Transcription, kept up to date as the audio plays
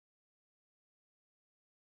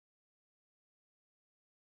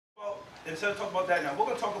instead of talking about that now, we're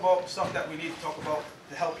going to talk about stuff that we need to talk about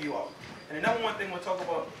to help you out. And the number one thing we'll talk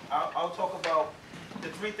about, I'll talk about the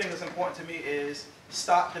 3 things that's important to me is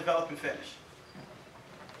stop, develop, and finish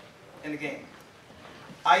in the game.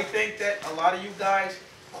 I think that a lot of you guys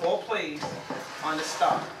call plays on the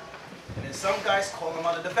stop, and then some guys call them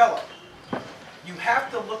on the develop. You have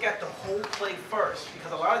to look at the whole play first,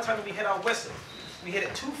 because a lot of times when we hit our whistle, we hit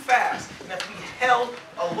it too fast, and if we held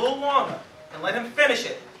a little longer and let him finish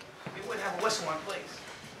it, we wouldn't have a whistle on plays.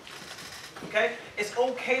 Okay? It's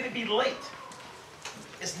okay to be late.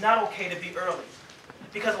 It's not okay to be early.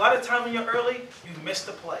 Because a lot of times when you're early, you miss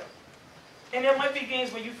the play. And there might be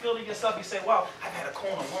games where you feel to yourself, you say, wow, I've had a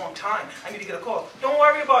call in a long time. I need to get a call. Don't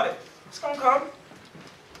worry about it. It's going to come.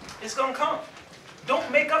 It's going to come.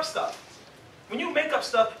 Don't make up stuff. When you make up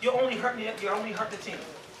stuff, you're only hurting the team.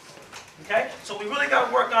 Okay? So we really got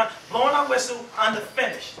to work on blowing our whistle on the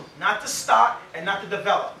finish, not the start and not the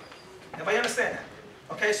develop. Everybody understand that?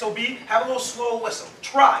 Okay, so have a little slow whistle.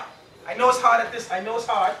 Try. I know it's hard at this. I know it's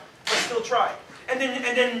hard, but still try. And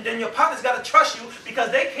then your partner's got to trust you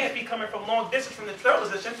because they can't be coming from long distance from the third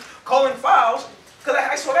position, calling fouls. Because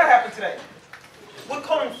I saw that happen today. We're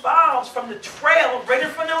calling fouls from the trail right in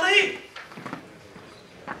front of the lead.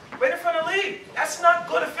 Right in front of the lead. That's not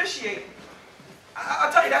good officiating.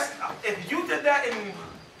 I'll tell you, if you did that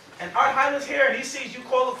and Art Hyman's here and he sees you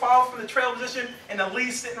call a foul from the trail position and the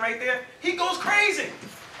lead's sitting right there, he goes crazy.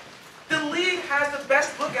 The lead has the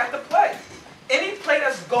best look at the play. Any play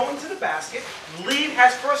that's going to the basket, lead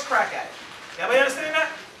has first crack at it. Everybody understand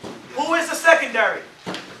that? Who is the secondary?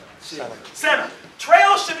 Center.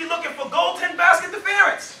 Trail should be looking for goaltend basket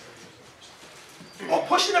interference. Or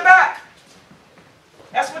pushing the back.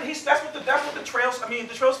 That's what the trail's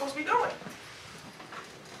supposed to be doing.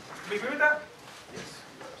 Do you agree with that? Yes.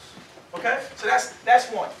 Okay? So that's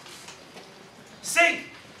one. C.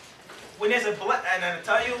 When there's a and I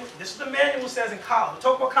tell you, this is the manual says in college. We'll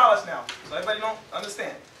talk about college now, so everybody don't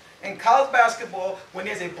understand. In college basketball, when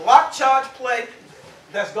there's a block charge play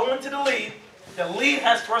that's going to the lead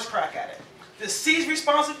has first crack at it. The C's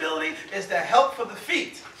responsibility is to help for the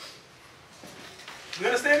feet. You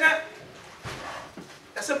understand that?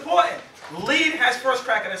 That's important. Lead has first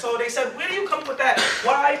crack at it. So they said, where do you come up with that?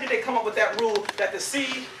 Why did they come up with that rule that the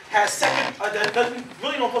C has second, that doesn't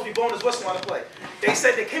really not supposed to be blowing his whistle on the play? They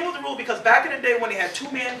said they came up with the rule because back in the day when they had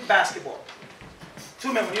 2-man basketball,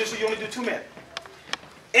 2 men, when usually you only do 2 men.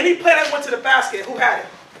 Any play that went to the basket, who had it?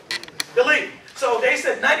 The lead. So they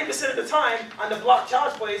said 90% of the time on the block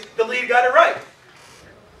charge plays, the lead got it right.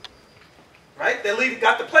 Right? The lead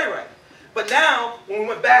got the play right. But now, when we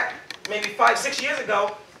went back maybe 5-6 years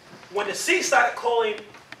ago, when the C started calling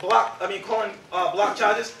block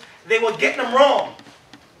charges, they were getting them wrong.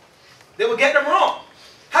 They were getting them wrong.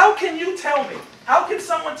 How can you tell me? How can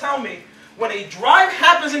someone tell me when a drive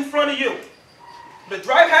happens in front of you? The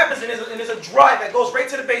drive happens and there's a drive that goes right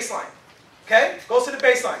to the baseline. Okay? Goes to the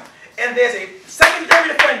baseline. And there's a secondary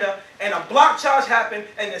defender and a block charge happened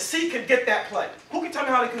and the C can get that play. Who can tell me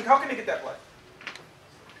how can they get that play?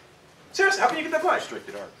 Seriously, how can you get that play?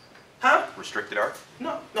 Restricted arc. Huh? Restricted arc?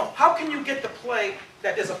 No. How can you get the play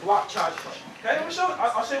that there's a block charge play? Okay, let me show you.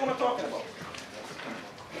 I'll show you what I'm talking about.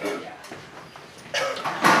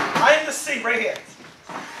 I am the C right here.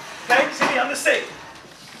 Okay, see me, I'm the C.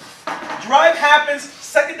 Drive happens,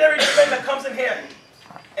 secondary defender comes in here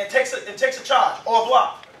and takes a charge or a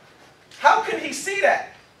block. How can he see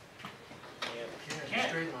that?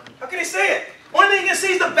 How can he see it? Only thing he can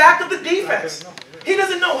see is the back of the defense. He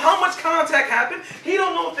doesn't know how much contact happened. He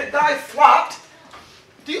don't know if the guy flopped.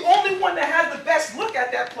 The only one that has the best look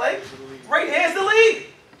at that play right here is the lead.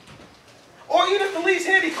 Or even if the lead's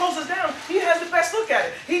here, he closes down, he has the best look at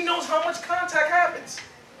it. He knows how much contact happens.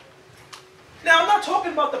 Now, I'm not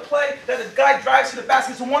talking about the play that the guy drives to the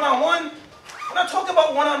basket. It's a one-on-one. I'm not talking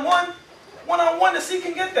about one-on-one. One-on-one, the C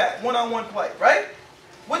can get that one-on-one play, right?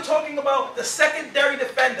 We're talking about the secondary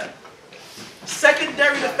defender.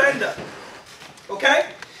 Secondary defender. Okay?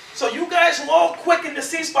 So you guys who are all quick in the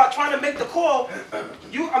C spot trying to make the call, I'm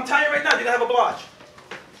telling you right now, you're going to have a blotch.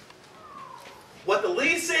 What the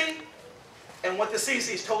lead see and what the C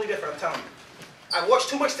see is totally different, I'm telling you. I watch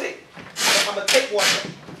too much tape. I'm a tape watcher.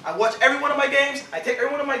 I watch every one of my games. I take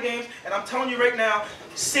every one of my games, and I'm telling you right now,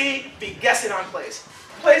 C be guessing on plays.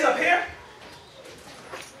 Plays up here.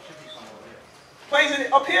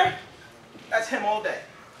 Plays up here. That's him all day.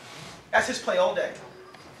 That's his play all day.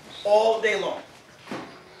 All day long.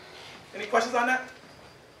 Any questions on that?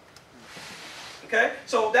 Okay,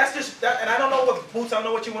 so that's just that, and I don't know what Boots. I don't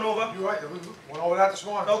know what you went over. You're right. We went over that this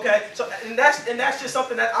morning. Okay, so and that's just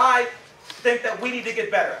something that I think that we need to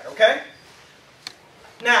get better at. Okay.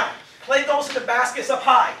 Now, Play goes to the basket, it's up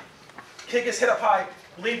high. Kick is hit up high.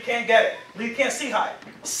 Lead can't get it. Lead can't see high.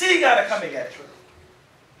 C got to come and get it.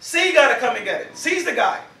 C got to come and get it. C's the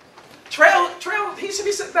guy. Trail, he should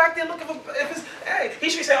be sitting back there looking for, he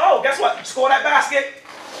should be saying, oh, guess what? Score that basket.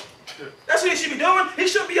 That's what he should be doing. He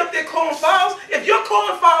should be up there calling fouls. If you're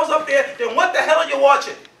calling fouls up there, then what the hell are you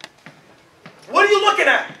watching? What are you looking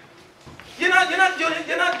at? You're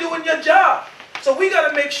not doing your job. So we got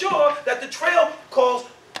to make sure that the trail calls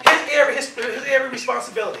his area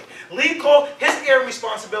responsibility. Lead calls his area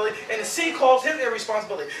responsibility, and the C calls his area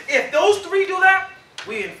responsibility. If those three do that,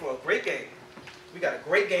 we're in for a great game. We got a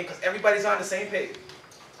great game because everybody's on the same page.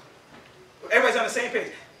 Everybody's on the same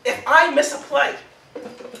page. If I miss a play,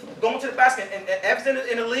 going to the basket, and Ev's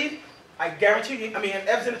in the lead, I guarantee you, if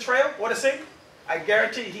Ev's in the trail, or the C, I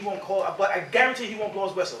guarantee you he won't call, I guarantee he won't blow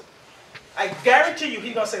his whistle. I guarantee you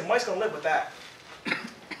he's going to say, Mike's going to live with that.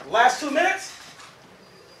 Last 2 minutes,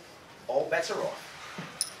 all bets are off.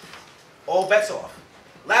 All bets off.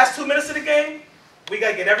 Last 2 minutes of the game, we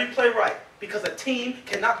got to get every play right because a team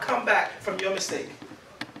cannot come back from your mistake.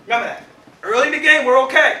 Remember that. Early in the game, we're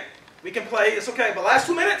okay. We can play, it's okay. But last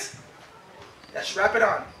 2 minutes, let's strap it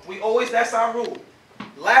on. That's our rule.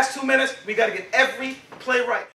 Last 2 minutes, we got to get every play right.